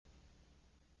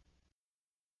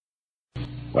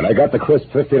When I got the crisp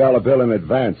 $50 bill in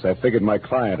advance, I figured my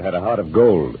client had a heart of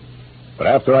gold. But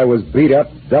after I was beat up,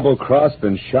 double-crossed,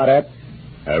 and shot at,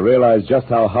 I realized just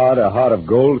how hard a heart of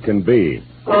gold can be.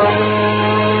 From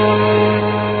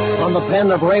the pen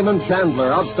of Raymond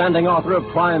Chandler, outstanding author of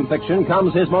crime fiction,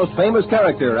 comes his most famous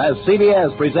character as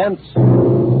CBS presents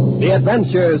The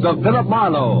Adventures of Philip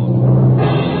Marlowe.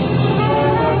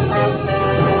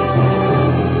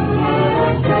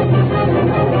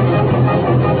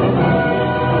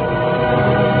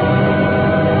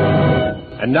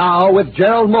 And now, with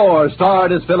Gerald Moore,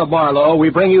 starred as Philip Marlowe, we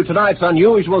bring you tonight's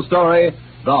unusual story,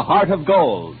 The Heart of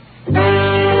Gold.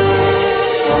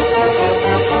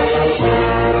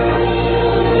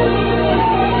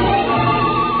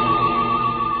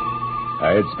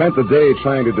 I had spent the day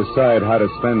trying to decide how to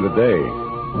spend the day,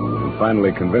 and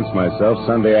finally convinced myself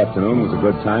Sunday afternoon was a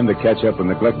good time to catch up with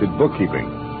neglected bookkeeping.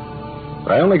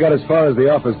 But I only got as far as the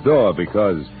office door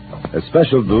because a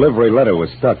special delivery letter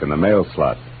was stuck in the mail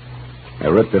slot. I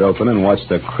ripped it open and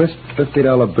watched a crisp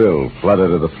 $50 bill flutter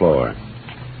to the floor.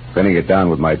 Pinning it down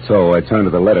with my toe, I turned to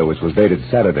the letter, which was dated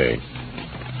Saturday.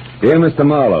 Dear Mr.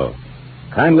 Marlowe,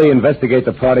 kindly investigate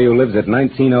the party who lives at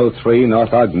 1903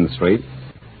 North Ogden Street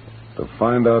to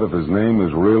find out if his name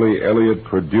is really Elliot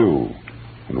Perdue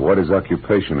and what his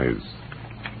occupation is.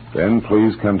 Then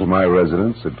please come to my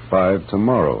residence at 5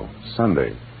 tomorrow,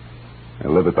 Sunday. I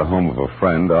live at the home of a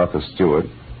friend, Arthur Stewart,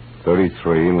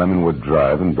 33 Lemonwood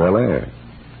Drive in Bel Air.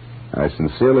 I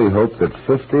sincerely hope that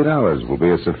 $50 will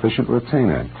be a sufficient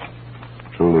retainer.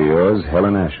 Truly yours,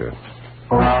 Helen Asher.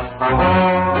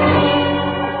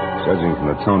 Judging from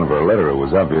the tone of her letter, it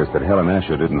was obvious that Helen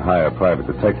Asher didn't hire private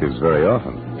detectives very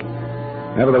often.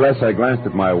 Nevertheless, I glanced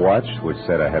at my watch, which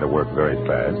said I had to work very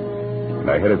fast, and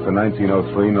I headed for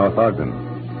 1903 North Ogden.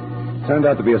 It turned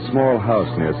out to be a small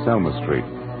house near Selma Street.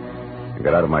 I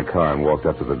got out of my car and walked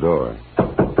up to the door.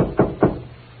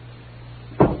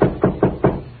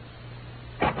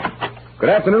 Good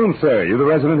afternoon, sir. You the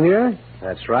resident here?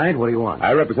 That's right. What do you want?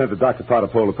 I represent the Dr. Potter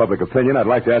poll of public opinion. I'd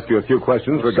like to ask you a few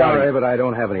questions regarding... Sorry, but I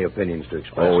don't have any opinions to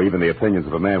express. Oh, even the opinions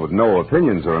of a man with no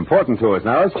opinions are important to us.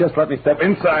 Now, let's just let me step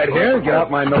inside here, get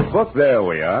out my notebook. There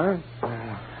we are.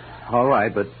 All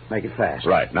right, but make it fast.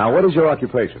 Right. Now, what is your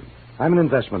occupation? I'm an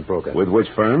investment broker. With which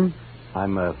firm?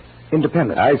 I'm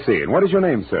independent. I see. And what is your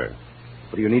name, sir?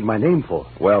 What do you need my name for?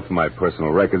 Well, for my personal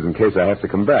records in case I have to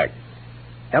come back.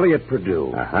 Elliot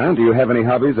Perdue. Uh-huh. Do you have any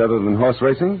hobbies other than horse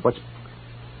racing? What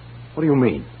do you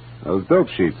mean? Those dope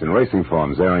sheets and racing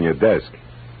forms there on your desk.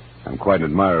 I'm quite an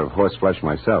admirer of horseflesh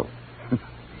myself.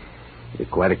 You're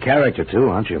quite a character, too,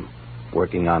 aren't you?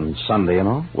 Working on Sunday and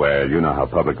all? Well, you know how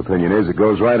public opinion is. It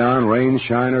goes right on, rain,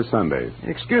 shine, or Sunday.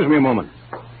 Excuse me a moment.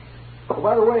 Oh,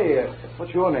 by the way,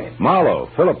 what's your name? Marlowe.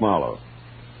 Philip Marlowe.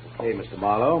 Okay, Mr.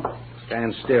 Marlowe.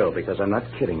 Stand still, because I'm not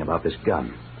kidding about this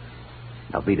gun.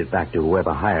 I'll beat it back to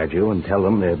whoever hired you and tell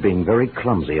them they're being very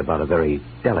clumsy about a very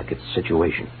delicate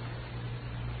situation.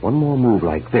 One more move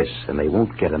like this, and they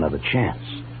won't get another chance.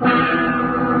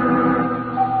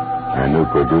 I knew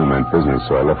Perdue meant business,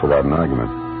 so I left without an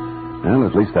argument. Well,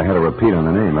 at least I had a repeat on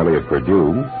the name, Elliot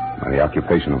Perdue, and the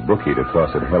occupation of bookie to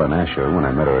toss at Helen Asher when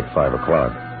I met her at 5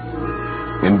 o'clock.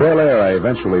 In Bel Air, I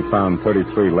eventually found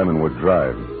 33 Lemonwood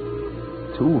Drive.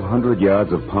 200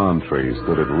 yards of palm trees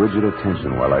stood at rigid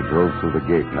attention while I drove through the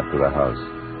gate and up to the house.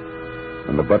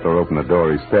 When the butler opened the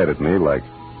door, he stared at me like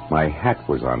my hat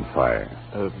was on fire.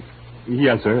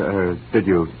 Yes, sir.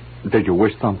 Did you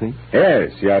wish something?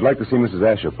 Yes, I'd like to see Mrs.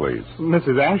 Asher, please.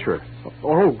 Mrs. Asher?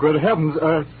 Oh, good heavens.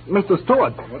 Mr.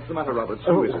 Stewart. What's the matter, Roberts?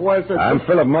 Why is it... I'm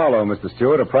Philip Marlowe, Mr.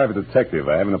 Stewart, a private detective.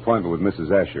 I have an appointment with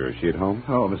Mrs. Asher. Is she at home?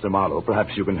 Oh, Mr. Marlowe,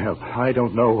 perhaps you can help. I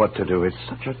don't know what to do. It's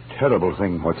such a terrible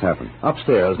thing. What's happened?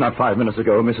 Upstairs, not 5 minutes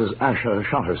ago, Mrs. Asher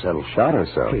shot herself. Shot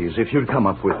herself? Please, if you'd come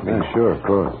up with me. Yeah, sure, of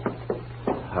course.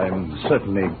 I'm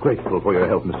certainly grateful for your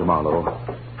help, Mr. Marlowe.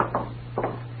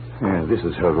 Yeah, this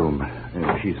is her room.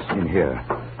 She's in here.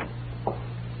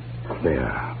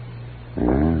 There.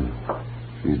 Yeah,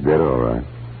 she's dead, all right.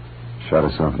 Shot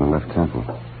herself in the left temple.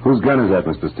 Whose gun is that,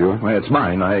 Mr. Stewart? Well, it's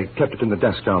mine. I kept it in the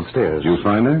desk downstairs. Did you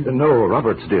find her? No,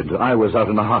 Roberts did. I was out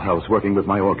in the hothouse working with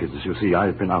my orchids. You see,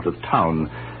 I've been out of town.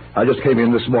 I just came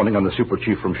in this morning on the super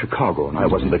chief from Chicago, and I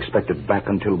wasn't expected back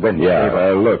until Wednesday.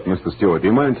 Yeah, look, Mr. Stewart, do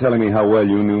you mind telling me how well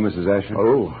you knew Mrs. Asher?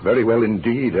 Oh, very well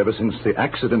indeed. Ever since the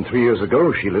accident 3 years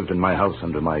ago, she lived in my house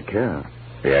under my care.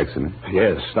 The accident?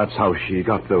 Yes, that's how she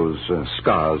got those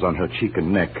scars on her cheek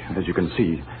and neck. As you can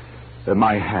see,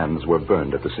 my hands were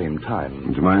burned at the same time.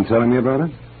 Would you mind telling me about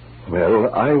it? Well,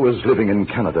 I was living in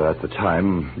Canada at the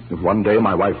time. One day,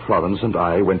 my wife Florence and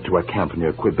I went to a camp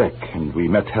near Quebec, and we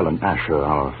met Helen Asher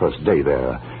our first day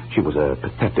there. She was a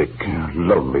pathetic,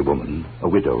 lonely woman, a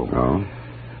widow. Oh?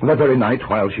 That very night,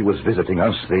 while she was visiting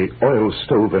us, the oil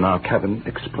stove in our cabin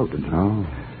exploded. Oh.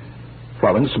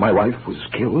 Florence, my wife, was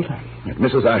killed, and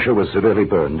Mrs. Asher was severely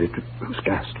burned. It was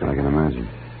ghastly. I can imagine.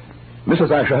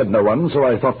 Mrs. Asher had no one, so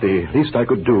I thought the least I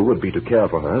could do would be to care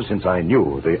for her, since I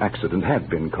knew the accident had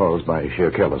been caused by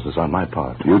sheer carelessness on my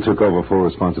part. You took over full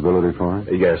responsibility for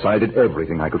her? Yes, I did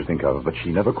everything I could think of, but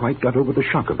she never quite got over the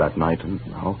shock of that night, and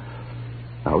now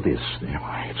this.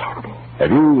 It's horrible.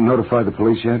 Have you notified the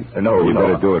police yet? No, You no.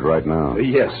 better do it right now.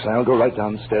 Yes, I'll go right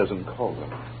downstairs and call them.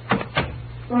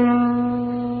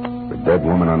 The dead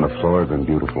woman on the floor had been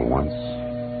beautiful once.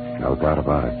 No doubt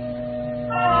about it.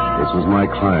 This was my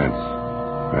client,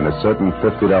 and a certain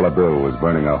 $50 bill was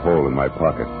burning a hole in my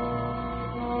pocket.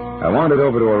 I wandered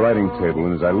over to a writing table,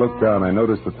 and as I looked down, I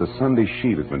noticed that the Sunday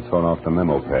sheet had been torn off the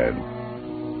memo pad.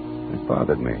 It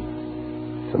bothered me.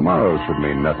 Tomorrow should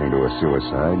mean nothing to a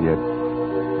suicide, yet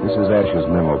Mrs. Asher's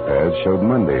memo pad showed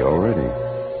Monday already.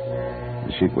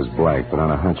 The sheet was blank, but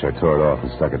on a hunch I tore it off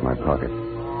and stuck it in my pocket.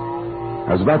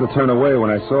 I was about to turn away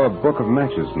when I saw a book of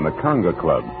matches from the Conga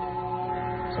Club.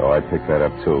 So I picked that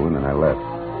up, too, and then I left.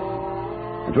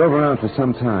 I drove around for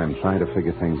some time trying to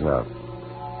figure things out.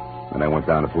 Then I went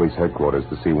down to police headquarters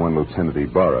to see one Lieutenant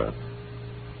Ibarra.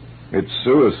 It's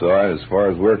suicide as far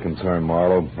as we're concerned,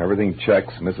 Marlowe. Everything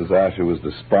checks. Mrs. Asher was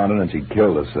despondent and she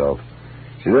killed herself.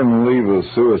 She didn't leave a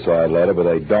suicide letter, but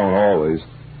they don't always.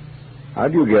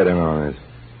 How'd you get in on this?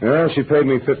 Well, she paid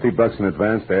me $50 in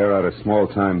advance to air out a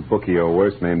small-time bookie or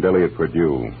worse named Elliot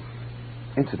Purdue.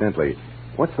 Incidentally,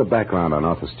 what's the background on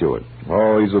Arthur Stewart?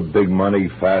 Oh, he's a big-money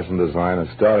fashion designer.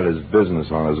 Started his business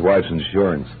on his wife's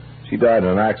insurance. She died in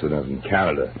an accident in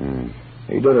Canada.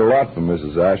 He did a lot for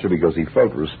Mrs. Asher because he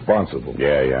felt responsible.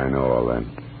 Yeah, I know all that.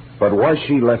 But was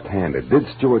she left-handed? Did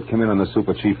Stewart come in on the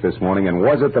super chief this morning, and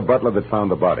was it the butler that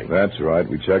found the body? That's right.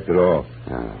 We checked it all.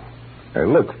 Hey,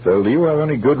 Look, Phil, do you have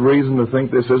any good reason to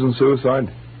think this isn't suicide?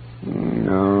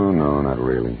 No, not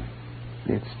really.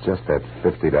 It's just that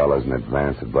 $50 in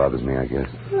advance that bothers me, I guess.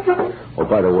 Oh,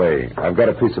 by the way, I've got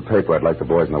a piece of paper I'd like the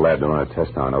boys in the lab to run a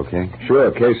test on, okay?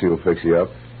 Sure, Casey will fix you up.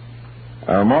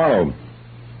 Marlowe,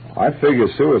 I figure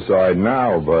suicide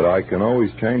now, but I can always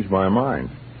change my mind.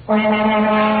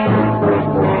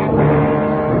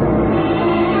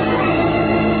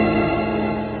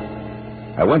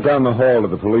 I went down the hall to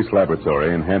the police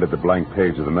laboratory and handed the blank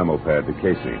page of the memo pad to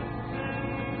Casey.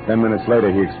 10 minutes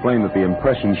later, he explained that the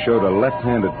impression showed a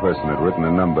left-handed person had written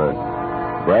a number,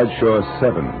 Bradshaw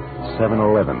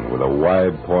 711, with a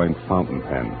wide point fountain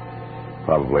pen,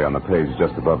 probably on the page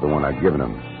just above the one I'd given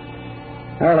him.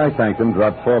 Well, I thanked him,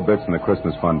 dropped 4 bits in the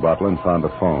Christmas fund bottle, and found the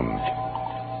phone.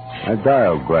 I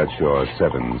dialed Bradshaw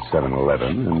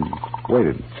 711 and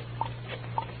waited.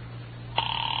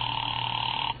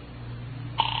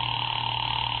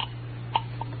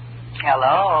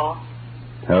 Hello?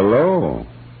 Hello?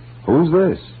 Who's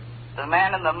this? The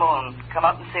man in the moon. Come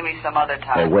up and see me some other Hey,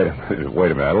 time. wait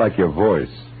a minute. I like your voice.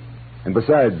 And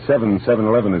besides,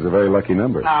 711 is a very lucky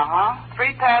number.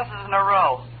 3 passes in a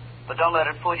row. But don't let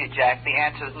it fool you, Jack. The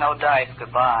answer is no dice.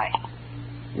 Goodbye.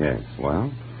 Yes,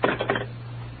 well.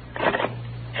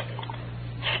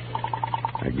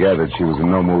 I gathered she was in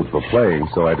no mood for playing,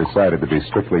 so I decided to be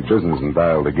strictly business and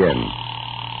dialed again.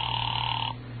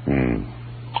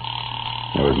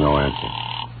 There was no answer.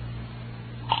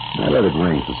 I let it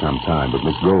ring for some time, but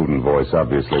Miss Golden's voice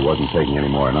obviously wasn't taking any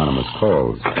more anonymous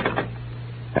calls.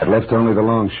 I'd left only the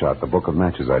long shot, the book of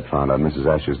matches I'd found on Mrs.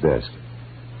 Asher's desk.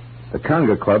 The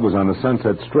Conga Club was on the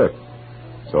Sunset Strip,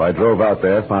 so I drove out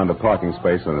there, found a parking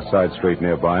space on a side street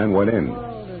nearby, and went in.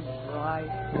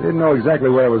 I didn't know exactly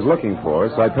what I was looking for,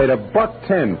 so I paid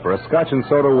 $1.10 for a scotch and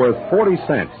soda worth 40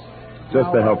 cents,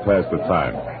 just to help pass the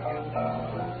time.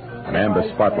 An amber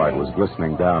spotlight was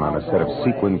glistening down on a set of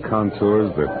sequin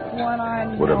contours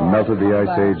that would have melted the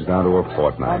Ice Age down to a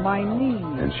fortnight.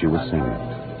 And she was singing.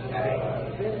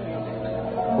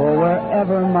 For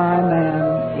wherever my man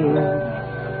is,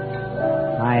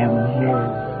 I am his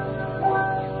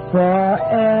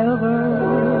forever.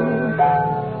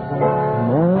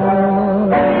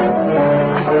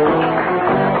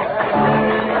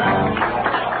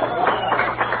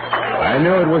 I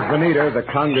knew it was Benita, the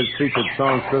Conga's featured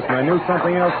songstress, and I knew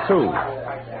something else, too.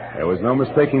 There was no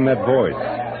mistaking that voice.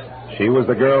 She was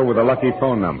the girl with the lucky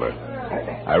phone number.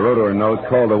 I wrote her a note,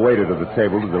 called the waiter to the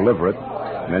table to deliver it,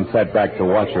 and then sat back to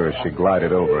watch her as she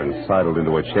glided over and sidled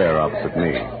into a chair opposite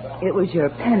me. It was your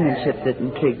penmanship that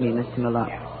intrigued me, Mr.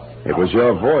 Malone. It was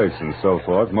your voice and so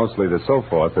forth, mostly the so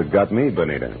forth, that got me,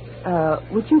 Benita.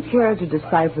 Would you care to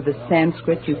decipher the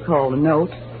Sanskrit you call a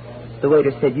note? The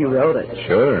waiter said you wrote it.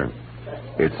 Sure.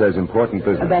 It says important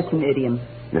business. That's an idiom.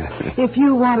 If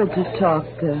you wanted to talk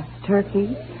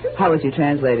turkey, how would you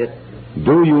translate it?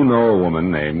 Do you know a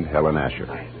woman named Helen Asher?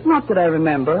 Not that I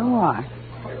remember. Why?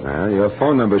 Well, your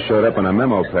phone number showed up on a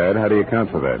memo pad. How do you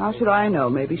account for that? How should I know?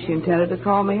 Maybe she intended to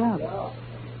call me up.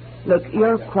 Look,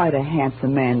 you're quite a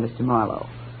handsome man, Mr. Marlowe.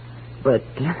 But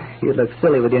you look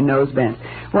silly with your nose bent.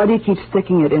 Why do you keep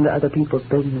sticking it into other people's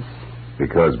business?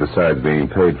 Because besides being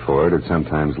paid for it, it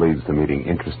sometimes leads to meeting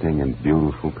interesting and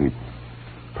beautiful people.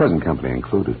 Present company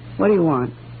included. What do you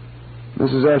want?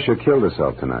 Mrs. Asher killed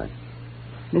herself tonight.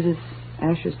 Mrs.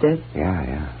 Asher's dead?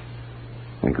 Yeah.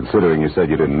 And considering you said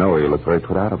you didn't know her, you look very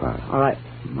put out about it. All right,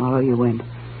 Marlowe, you win.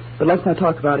 But let's not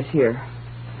talk about it here.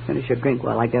 Finish your drink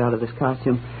while I get out of this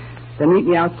costume. Then meet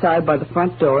me outside by the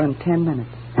front door in 10 minutes.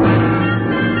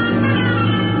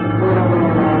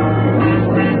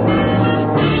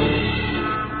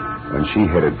 When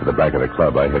she headed for the back of the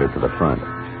club, I headed to the front.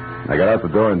 I got out the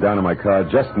door and down in my car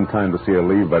just in time to see her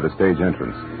leave by the stage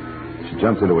entrance. She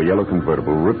jumped into a yellow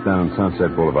convertible, ripped down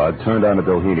Sunset Boulevard, turned onto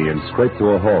Doheny, and scraped to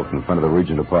a halt in front of the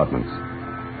Regent Apartments.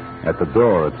 At the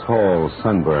door, a tall,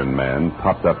 sunburned man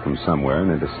popped up from somewhere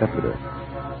and intercepted her.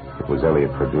 It was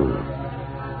Elliot Perdue.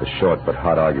 A short but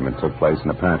hot argument took place,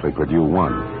 and apparently Perdue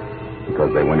won,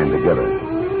 because they went in together.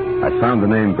 I found the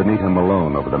name Benita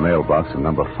Malone over the mailbox in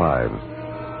number 5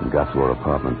 and got to her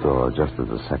apartment door just as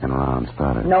the second round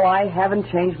started. No, I haven't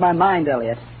changed my mind,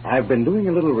 Elliot. I've been doing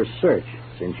a little research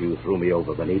since you threw me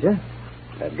over, Benita.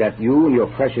 I've got you and your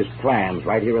precious plans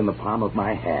right here in the palm of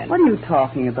my hand. What are you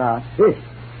talking about? This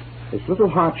little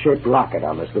heart-shaped locket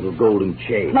on this little golden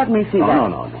chain. Let me see that.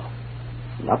 No.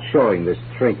 I'm not showing this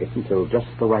trinket until just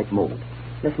the right moment.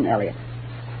 Listen, Elliot,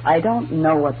 I don't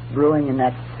know what's brewing in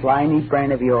that slimy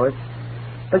brain of yours.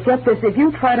 But get this, if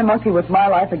you try to monkey with my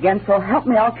life again, so help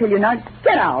me, I'll kill you. Now,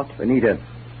 get out. Benita,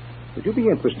 would you be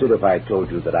interested if I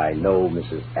told you that I know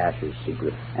Mrs. Asher's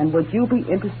secret? And would you be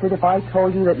interested if I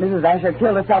told you that Mrs. Asher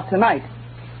killed herself tonight?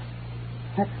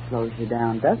 That slows you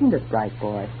down, doesn't it, bright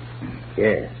boy?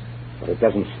 Yes, but it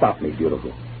doesn't stop me,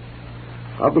 beautiful.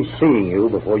 I'll be seeing you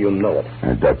before you know it.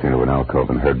 I ducked into an alcove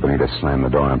and heard Benita slam the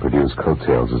door on Perdue's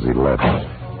coattails as he left.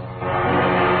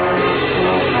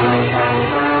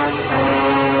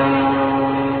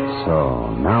 So,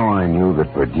 now I knew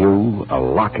that Perdue, a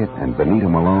locket, and Benita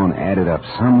Malone added up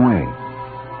some way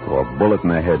to a bullet in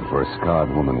the head for a scarred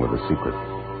woman with a secret.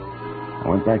 I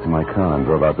went back to my car and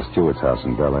drove out to Stewart's house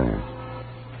in Bel Air.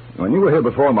 When you were here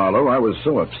before, Marlowe, I was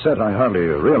so upset I hardly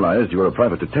realized you were a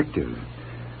private detective.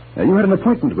 You had an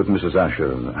appointment with Mrs.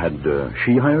 Asher. Had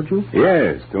she hired you?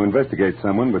 Yes, to investigate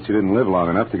someone, but she didn't live long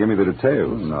enough to give me the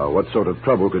details. Now, what sort of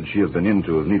trouble could she have been in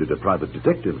to have needed a private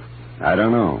detective? I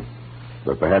don't know.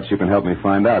 But perhaps you can help me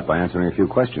find out by answering a few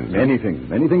questions.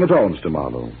 Anything at all, Mr.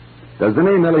 Marlowe. Does the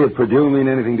name Elliot Perdue mean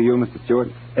anything to you, Mr. Stewart?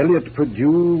 Elliot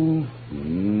Perdue?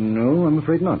 No, I'm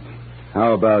afraid not.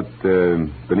 How about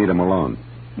Benita Malone?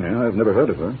 Yeah, I've never heard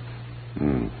of her.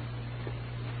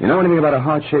 You know anything about a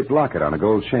heart-shaped locket on a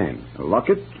gold chain? A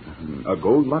locket? A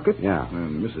gold locket? Yeah.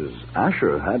 Mrs.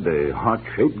 Asher had a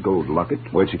heart-shaped gold locket.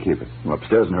 Where'd she keep it? Well,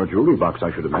 upstairs in her jewelry box,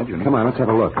 I should imagine. Come on, let's have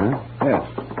a look, huh? Yes.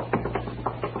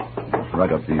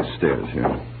 Right up these stairs here.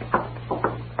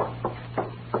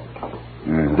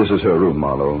 This is her room,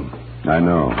 Marlowe. I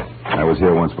know. I was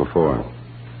here once before.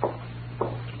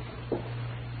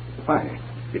 Why?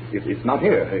 It's not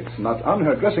here. It's not on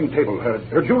her dressing table.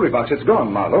 Her jewelry box, it's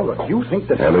gone, Marlowe. But you think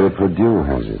that... Elliot Perdue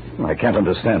has it. I can't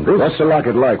understand this. What's the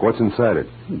locket like? What's inside it?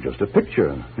 Just a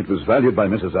picture. It was valued by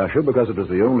Mrs. Asher because it was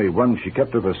the only one she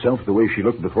kept of herself the way she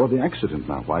looked before the accident.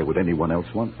 Now, why would anyone else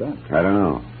want that? I don't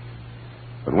know.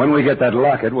 But when we get that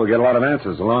locket, we'll get a lot of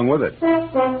answers along with it.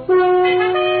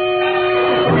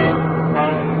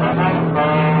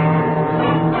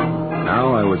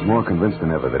 Now I was more convinced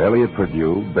than ever that Elliot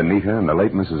Perdue, Benita, and the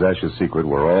late Mrs. Asher's secret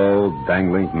were all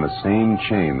dangling from the same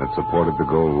chain that supported the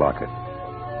gold locket.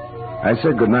 I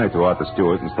said goodnight to Arthur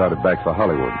Stewart and started back for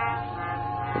Hollywood.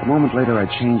 But a moment later, I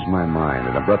changed my mind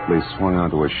and abruptly swung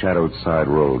onto a shadowed side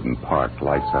road and parked,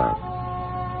 lights out.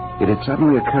 It had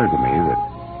suddenly occurred to me that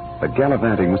the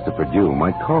gallivanting Mr. Perdue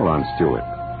might call on Stewart.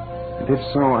 And if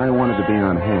so, I wanted to be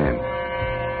on hand.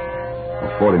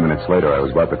 Well, 40 minutes later, I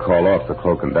was about to call off the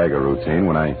cloak and dagger routine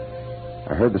when I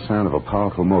heard the sound of a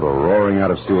powerful motor roaring out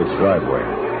of Stewart's driveway.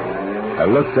 I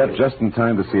looked up just in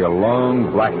time to see a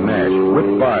long black Nash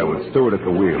whip by with Stewart at the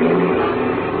wheel.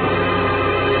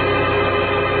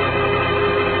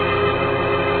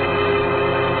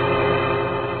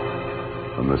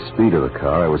 From the speed of the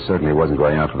car, I was certain he wasn't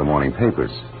going out for the morning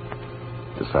papers.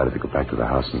 Decided to go back to the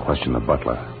house and question the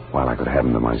butler while I could have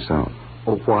him to myself.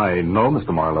 Oh, why, no,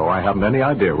 Mr. Marlowe. I haven't any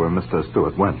idea where Mr.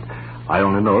 Stewart went. I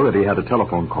only know that he had a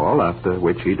telephone call, after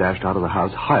which he dashed out of the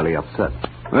house highly upset.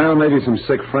 Well, maybe some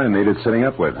sick friend needed sitting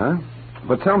up with, huh?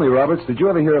 But tell me, Roberts, did you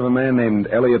ever hear of a man named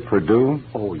Elliot Perdue?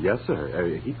 Oh, yes,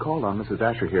 sir. He called on Mrs.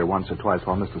 Asher here once or twice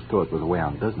while Mr. Stewart was away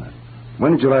on business.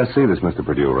 When did you last see this Mr.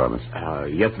 Perdue, Roberts?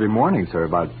 Yesterday morning, sir,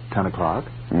 about 10 o'clock.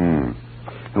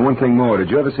 And one thing more, did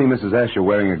you ever see Mrs. Asher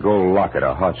wearing a gold locket,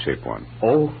 a heart-shaped one?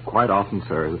 Oh, quite often,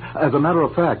 sir. As a matter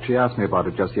of fact, she asked me about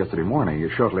it just yesterday morning,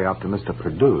 shortly after Mr.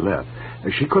 Perdue left.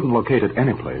 She couldn't locate it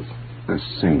anyplace. A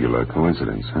singular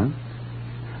coincidence, huh?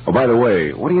 Oh, by the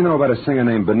way, what do you know about a singer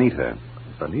named Benita?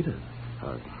 Benita?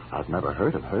 I've never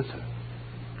heard of her, sir.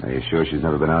 Are you sure she's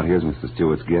never been out here as Mr.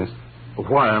 Stewart's guest?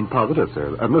 Why, I'm positive,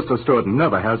 sir. Mr. Stewart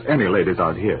never has any ladies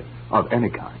out here, of any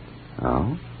kind.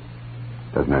 Oh?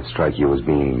 Doesn't that strike you as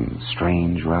being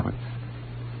strange, Robert?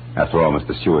 After all,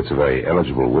 Mr. Stewart's a very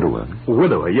eligible widower.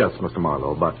 Widower, yes, Mr.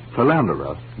 Marlowe, but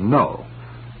philanderer, no.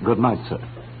 Good night, sir.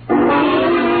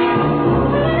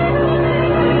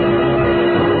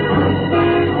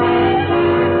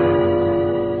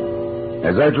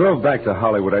 As I drove back to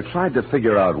Hollywood, I tried to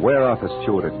figure out where Arthur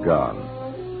Stewart had gone.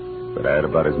 But I had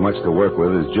about as much to work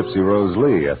with as Gypsy Rose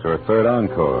Lee after a third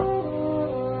encore.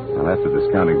 Well, after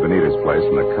discounting Benita's place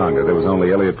in the Conga, there was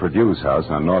only Elliot Perdue's house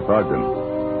on North Ogden.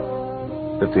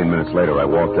 15 minutes later, I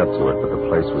walked up to it, but the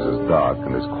place was as dark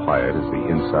and as quiet as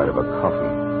the inside of a coffin.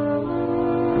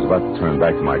 I was about to turn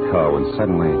back to my car when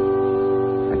suddenly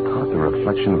I caught the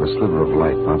reflection of a sliver of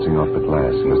light bouncing off the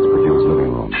glass in Mr. Perdue's living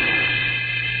room.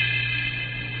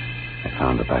 I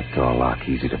found the back door lock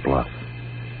easy to bluff.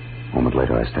 A moment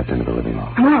later, I stepped into the living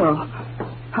room. Marlowe,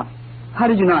 how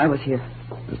did you know I was here?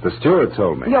 Mr. Stewart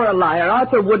told me. You're a liar.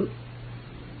 Arthur wouldn't...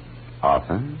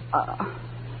 Arthur?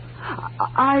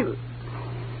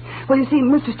 Well, you see,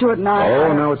 Mr. Stewart and I...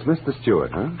 Oh, no, it's Mr.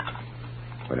 Stewart, huh?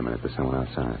 Wait a minute, there's someone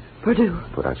outside. Perdue.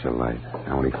 Put out your light.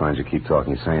 Now, when he finds you, keep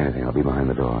talking. Say anything. I'll be behind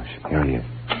the door. Here he is.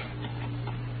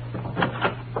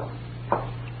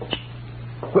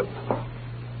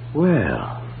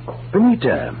 Well,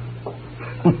 Benita.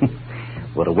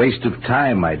 What a waste of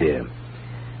time, my dear.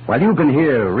 While you've been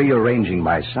here rearranging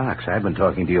my socks, I've been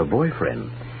talking to your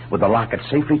boyfriend with the locket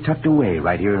safely tucked away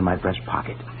right here in my breast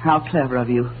pocket. How clever of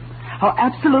you. How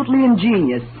absolutely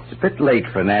ingenious. It's a bit late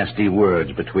for nasty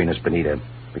words between us, Benita,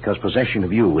 because possession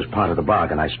of you was part of the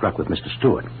bargain I struck with Mr.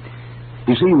 Stewart.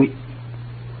 You see,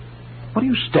 What are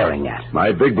you staring at?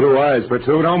 My big blue eyes,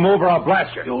 Perdue. Don't move or I'll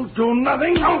blast you. You'll do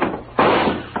nothing.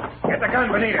 Get the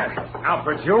gun, Benita. Now,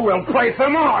 Perdue, we'll play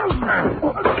some more.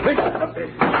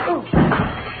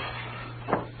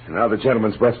 Now the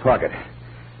gentleman's breast pocket.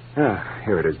 Ah,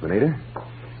 here it is, Benita.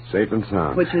 Safe and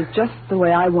sound. Which is just the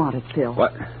way I want it, Phil.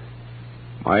 What?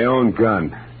 My own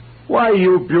gun. Why,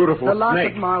 you beautiful The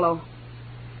locket, snake. Marlowe.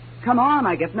 Come on,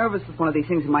 I get nervous with one of these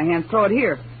things in my hands. Throw it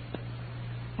here.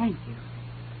 Thank you.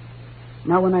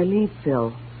 Now, when I leave,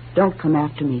 Phil, don't come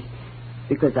after me,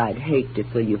 because I'd hate to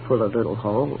fill you full of little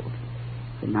holes.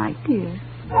 Good night, dear.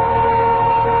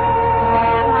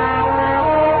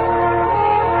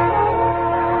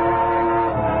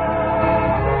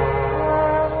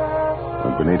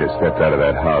 When Benita stepped out of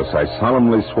that house, I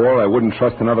solemnly swore I wouldn't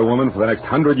trust another woman for the next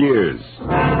 100 years.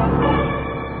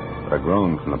 But a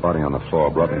groan from the body on the floor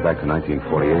brought me back to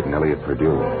 1948 and Elliot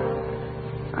Perdue.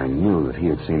 I knew that he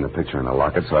had seen the picture in the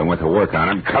locket, so I went to work on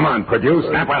him. Come on, Perdue,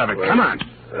 snap out of it. Come on.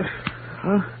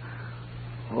 Huh?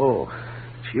 Oh,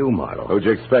 it's you, Marlowe. Who'd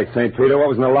you expect, St. Peter? What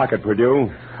was in the locket,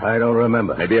 Perdue? I don't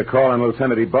remember. Maybe a call on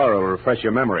Lieutenant Ibarra will refresh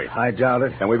your memory. I doubt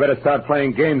it. Then we better start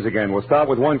playing games again. We'll start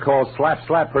with one called Slap,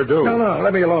 Slap, Perdue. No,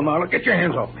 let me alone, Marlowe. Get your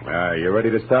hands off me. You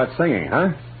ready to start singing,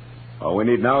 huh? All we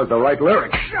need now is the right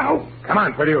lyrics. No. Come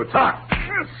on, Perdue, talk.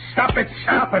 Stop it,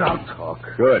 I'll talk.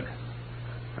 Good.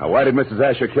 Now, why did Mrs.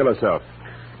 Asher kill herself?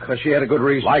 Because she had a good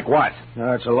reason. Like what?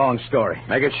 No, it's a long story.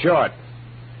 Make it short.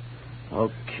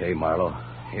 Okay, Marlowe.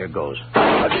 Here goes.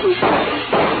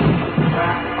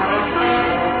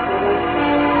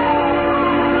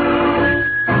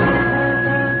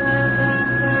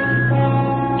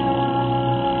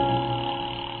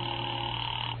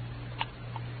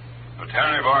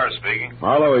 Lieutenant Ibarra speaking.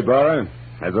 Marlowe, Ibarra.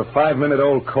 There's a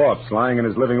 5-minute-old corpse lying in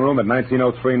his living room at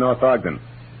 1903 North Ogden.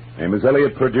 Name is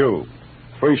Elliot Perdue.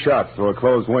 3 shots through a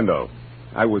closed window.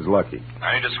 I was lucky.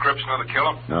 Any description of the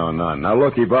killer? No, none. Now,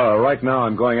 look, Ibarra, right now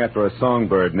I'm going after a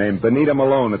songbird named Benita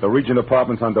Malone at the Regent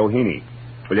Apartments on Doheny.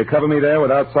 Will you cover me there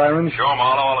without sirens? Sure,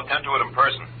 Marlowe. I'll attend to it in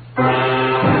person.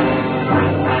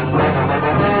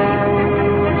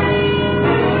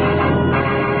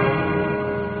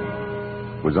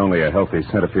 It was only a healthy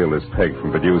centerfield's peg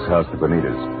from Perdue's house to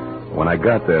Benita's. When I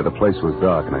got there, the place was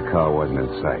dark and a car wasn't in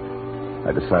sight.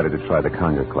 I decided to try the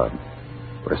Conga Club.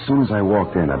 But as soon as I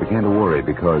walked in, I began to worry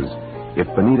because if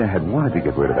Benita had wanted to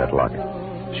get rid of that locket,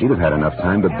 she'd have had enough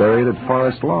time to bury it at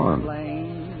Forest Lawn.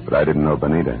 But I didn't know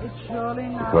Benita,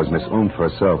 because Miss Oomph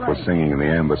herself was singing in the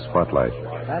amber spotlight,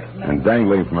 and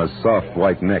dangling from her soft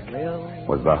white neck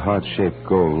was the heart-shaped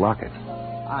gold locket.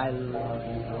 I love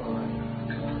you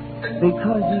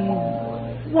because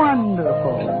he's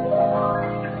wonderful,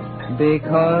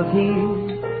 because he's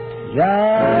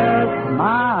just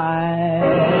my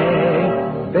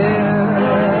Bill.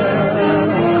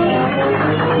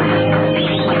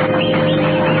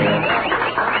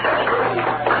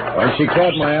 When she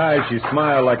caught my eye, she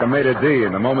smiled like a maitre d',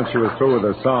 and the moment she was through with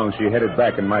her song, she headed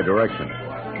back in my direction.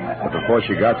 But before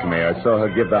she got to me, I saw her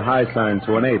give the high sign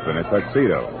to an ape in a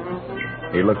tuxedo.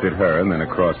 He looked at her and then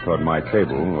across toward my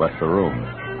table and left the room.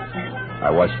 I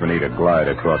watched Benita glide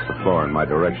across the floor in my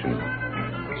direction.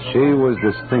 She was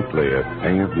distinctly a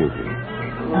thing of beauty.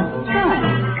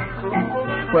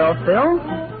 Well, Phil,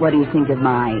 what do you think of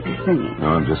my singing?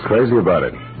 Oh, I'm just crazy about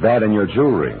it. That and your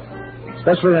jewelry.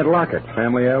 Especially that locket,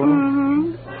 family heirloom.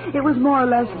 Mm-hmm. It was more or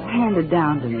less handed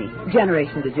down to me,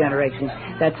 generation to generation.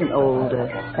 That's an old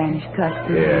Spanish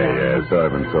custom. Yeah, so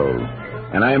I've been told.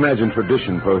 And I imagine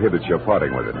tradition prohibits your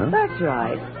parting with it, huh? That's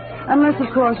right. Unless, of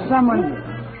course,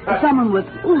 someone with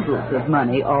oodles of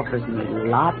money offers me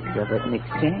lots of it in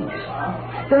exchange.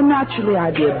 Then naturally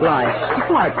I'd be obliged to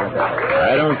part with it.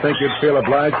 I don't think you'd feel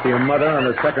obliged to your mother on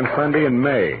the second Sunday in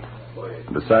May.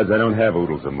 Besides, I don't have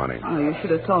oodles of money. Oh, you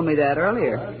should have told me that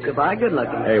earlier. Goodbye, good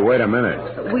looking. Hey, wait a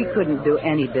minute. We couldn't do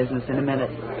any business in a minute.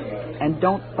 And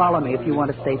don't follow me if you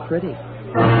want to stay pretty.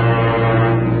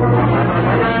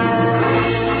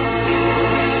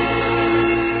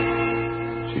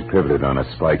 She pivoted on a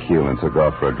spike heel and took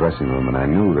off for a dressing room, and I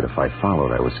knew that if I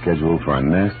followed, I was scheduled for a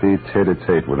nasty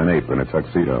tete-a-tete with an ape in a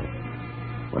tuxedo.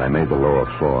 When I made the lower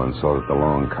floor and saw that the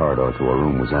long corridor to her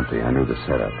room was empty, I knew the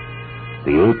setup.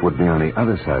 The ape would be on the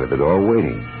other side of the door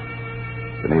waiting.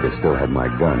 Benita still had my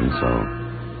gun, so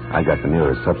I got the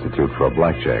nearest substitute for a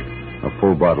blackjack, a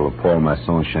full bottle of Paul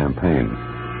Masson champagne.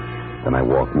 Then I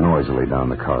walked noisily down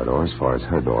the corridor as far as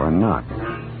her door and knocked.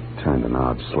 Turned the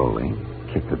knob slowly,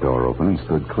 kicked the door open, and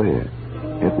stood clear.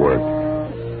 It worked.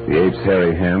 The ape's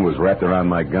hairy hand was wrapped around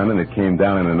my gun, and it came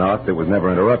down in an arc that was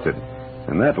never interrupted.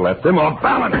 And that left him off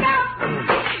balance.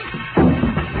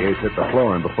 The ape hit the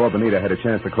floor, and before Benita had a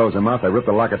chance to close her mouth, I ripped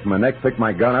the locket from her neck, picked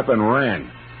my gun up, and ran.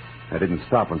 I didn't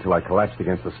stop until I collapsed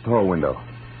against the store window.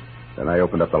 Then I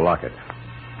opened up the locket.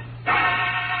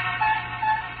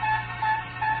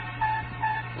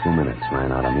 2 minutes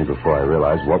ran out on me before I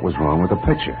realized what was wrong with the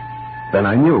picture. Then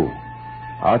I knew.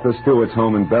 Arthur Stewart's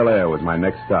home in Bel Air was my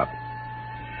next stop.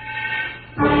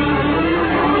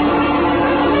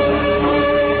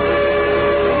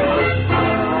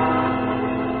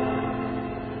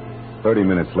 30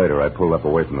 minutes later, I pulled up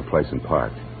away from the place and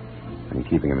parked. And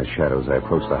keeping in the shadows, I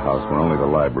approached the house where only the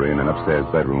library and an upstairs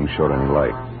bedroom showed any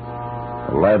light.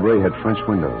 The library had French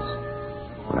windows.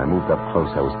 When I moved up close,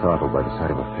 I was startled by the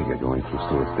sight of a figure going through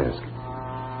Stewart's desk.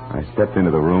 I stepped into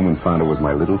the room and found it was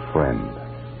my little friend,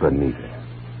 Benita.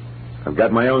 I've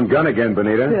got my own gun again,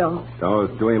 Benita. Phil. Oh,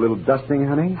 doing a little dusting,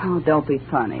 honey? Oh, don't be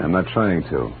funny. I'm not trying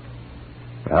to.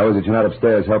 How is it you're not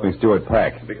upstairs helping Stewart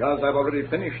pack? Because I've already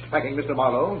finished packing, Mr.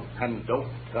 Marlowe, and don't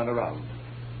turn around.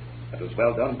 That was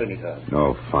well done, Benita.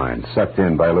 Oh, fine. Sucked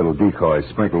in by a little decoy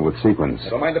sprinkled with sequins.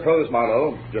 Don't mind the pose,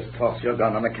 Marlowe. Just toss your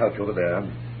gun on the couch over there.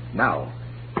 Now.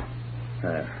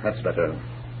 That's better.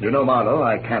 You know, Marlowe,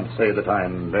 I can't say that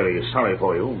I'm very sorry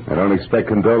for you. I don't expect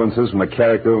condolences from a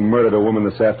character who murdered a woman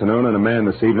this afternoon and a man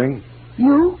this evening.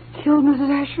 You killed Mrs.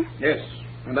 Asher? Yes,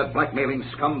 and that blackmailing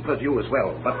scum put you as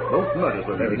well. But both murders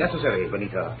were very necessary,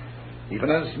 Benita. Even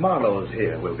as Marlowe's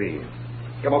here will be.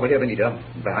 Come over here, Benita,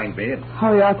 behind me.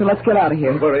 Hurry, Arthur, let's get out of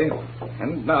here. Don't worry.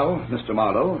 And now, Mr.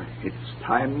 Marlowe, it's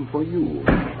time for you.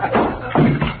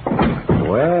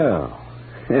 Well,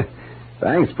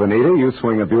 thanks, Benita. You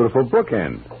swing a beautiful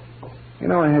bookend. You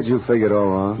know, I had you figured all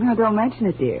wrong. No, don't mention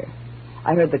it, dear.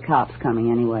 I heard the cops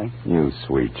coming anyway. You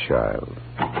sweet child.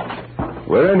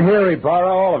 We're in here,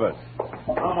 Ibarra, all of us.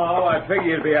 Oh, I figured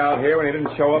you'd be out here when you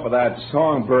didn't show up at that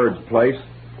Songbird's place.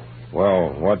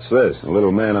 Well, what's this? A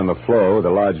little man on the floor with a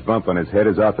large bump on his head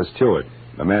is Arthur Stewart,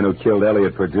 the man who killed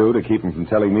Elliot Perdue to keep him from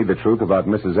telling me the truth about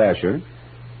Mrs. Asher,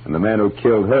 and the man who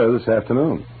killed her this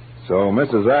afternoon. So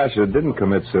Mrs. Asher didn't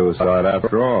commit suicide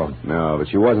after all. No, but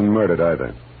she wasn't murdered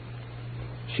either.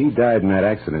 She died in that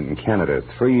accident in Canada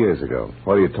 3 years ago.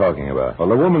 What are you talking about? Well,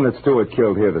 the woman that Stewart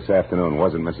killed here this afternoon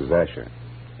wasn't Mrs. Asher.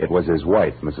 It was his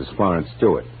wife, Mrs. Florence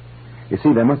Stewart. You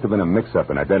see, there must have been a mix-up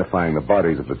in identifying the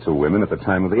bodies of the two women at the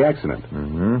time of the accident.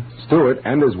 Mm-hmm. Stewart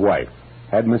and his wife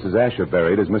had Mrs. Asher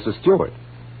buried as Mrs. Stewart.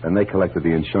 Then they collected the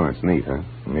insurance. Neat, huh?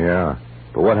 Yeah.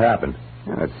 But what happened?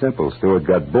 Yeah, it's simple. Stewart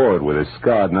got bored with his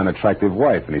scarred and unattractive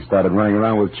wife, and he started running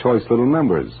around with choice little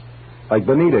numbers. Like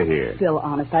Benita here. Phil,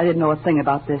 honest, I didn't know a thing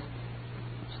about this.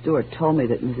 Stewart told me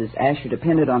that Mrs. Asher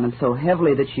depended on him so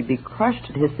heavily that she'd be crushed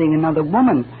at his seeing another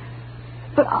woman.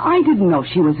 But I didn't know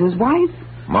she was his wife.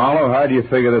 Marlowe, how do you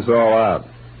figure this all out?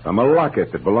 From a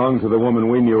locket that belonged to the woman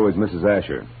we knew as Mrs.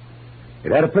 Asher.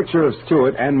 It had a picture of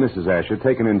Stewart and Mrs. Asher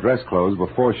taken in dress clothes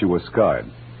before she was scarred.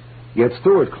 Yet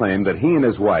Stewart claimed that he and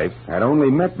his wife had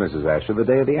only met Mrs. Asher the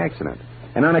day of the accident.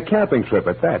 And on a camping trip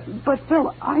at that. But,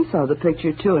 Phil, I saw the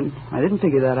picture, too, and I didn't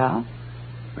figure that out.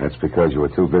 That's because you were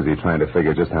too busy trying to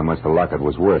figure just how much the locket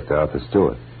was worth to Arthur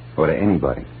Stewart. Or to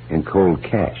anybody. In cold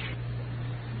cash.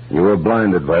 You were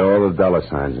blinded by all the dollar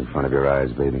signs in front of your eyes,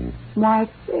 baby. Why,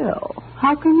 Phil,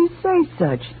 how can you say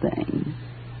such things?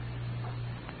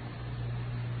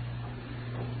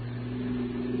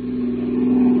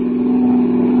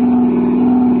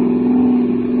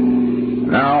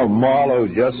 Now, Marlowe,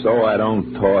 just so I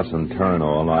don't toss and turn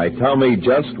all night, tell me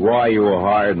just why you were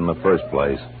hired in the first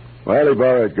place. Well,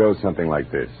 Ibarra, it goes something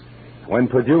like this. When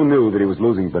Purdue knew that he was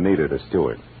losing Benita to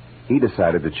Stewart, he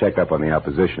decided to check up on the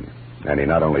opposition. And he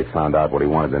not only found out what he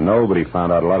wanted to know, but he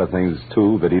found out a lot of things,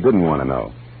 too, that he didn't want to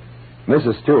know.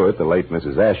 Mrs. Stewart, the late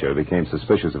Mrs. Asher, became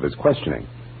suspicious of his questioning,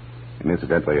 and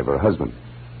incidentally of her husband.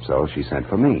 So she sent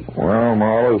for me. Well,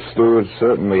 Marlowe, Stewart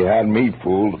certainly had me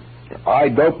fooled. I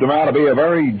doped him out to be a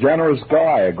very generous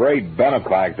guy, a great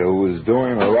benefactor who was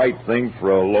doing the right thing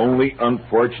for a lonely,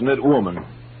 unfortunate woman.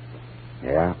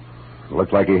 Yeah,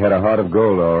 looked like he had a heart of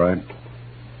gold, all right.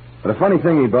 But a funny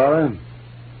thing, Ibarra,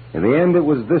 in the end, it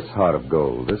was this heart of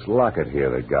gold, this locket here,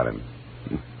 that got him.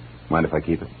 Mind if I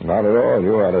keep it? Not at all.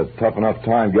 You had a tough enough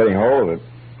time getting hold of it.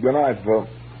 Good night, Phil.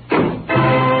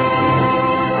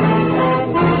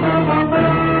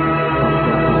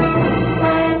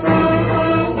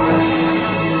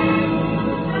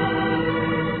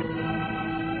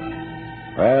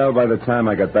 Well, by the time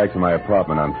I got back to my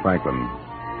apartment on Franklin,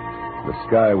 the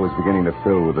sky was beginning to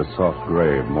fill with the soft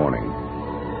gray of morning.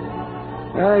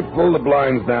 I pulled the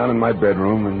blinds down in my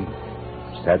bedroom and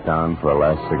sat down for a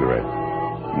last cigarette.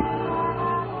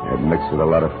 I had mixed with a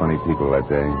lot of funny people that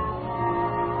day.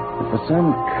 But for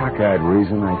some cockeyed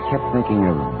reason, I kept thinking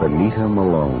of Benita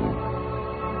Malone,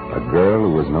 a girl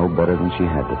who was no better than she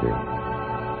had to be.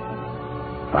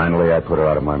 Finally, I put her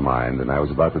out of my mind, and I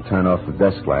was about to turn off the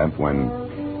desk lamp when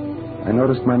I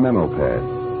noticed my memo pad.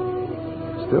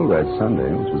 Still read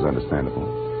Sunday, which was understandable.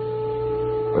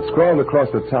 But scrawled across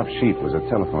the top sheet was a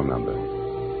telephone number.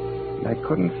 And I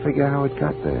couldn't figure how it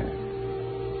got there.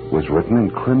 It was written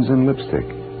in crimson lipstick.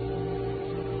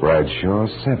 Bradshaw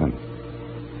 7.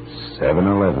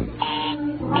 7-Eleven.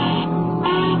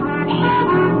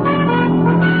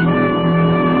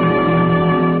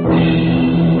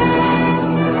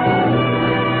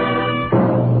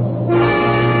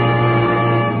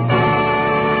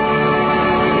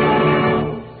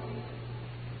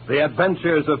 The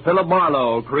Adventures of Philip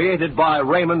Marlowe, created by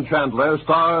Raymond Chandler,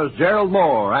 stars Gerald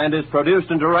Moore and is produced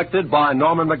and directed by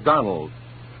Norman MacDonald.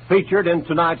 Featured in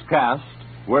tonight's cast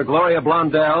were Gloria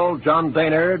Blondell, John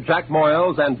Daner, Jack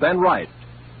Moyles, and Ben Wright.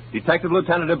 Detective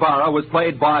Lieutenant Ibarra was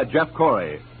played by Jeff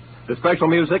Corey. The special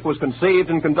music was conceived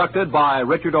and conducted by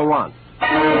Richard Orant.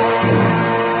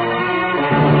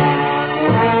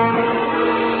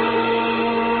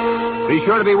 Be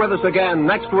sure to be with us again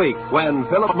next week when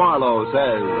Philip Marlowe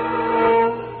says...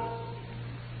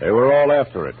 They were all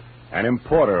after it. An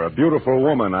importer, a beautiful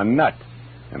woman, a nut,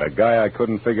 and a guy I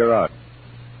couldn't figure out.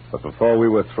 But before we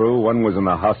were through, one was in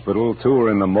the hospital, two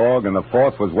were in the morgue, and the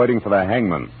fourth was waiting for the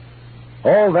hangman.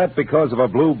 All that because of a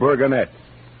blue burgonet.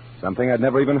 Something I'd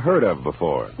never even heard of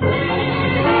before.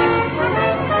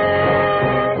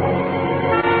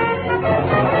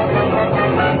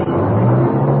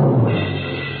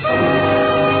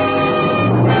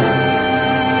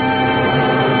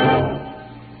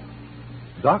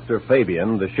 Dr.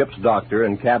 Fabian, the ship's doctor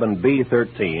in cabin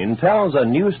B-13, tells a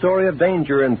new story of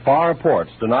danger in far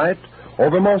ports tonight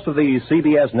over most of the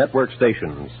CBS network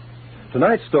stations.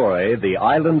 Tonight's story, The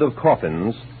Island of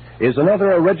Coffins, is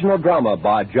another original drama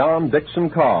by John Dixon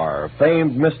Carr,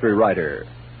 famed mystery writer.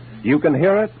 You can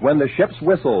hear it when the ship's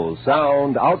whistles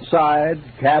sound outside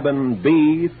cabin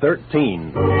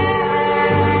B-13.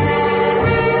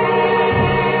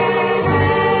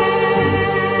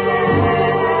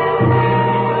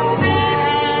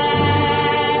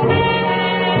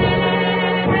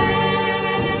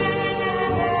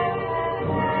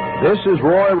 This is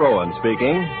Roy Rowan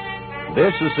speaking.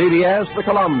 This is CBS, the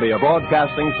Columbia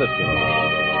Broadcasting System.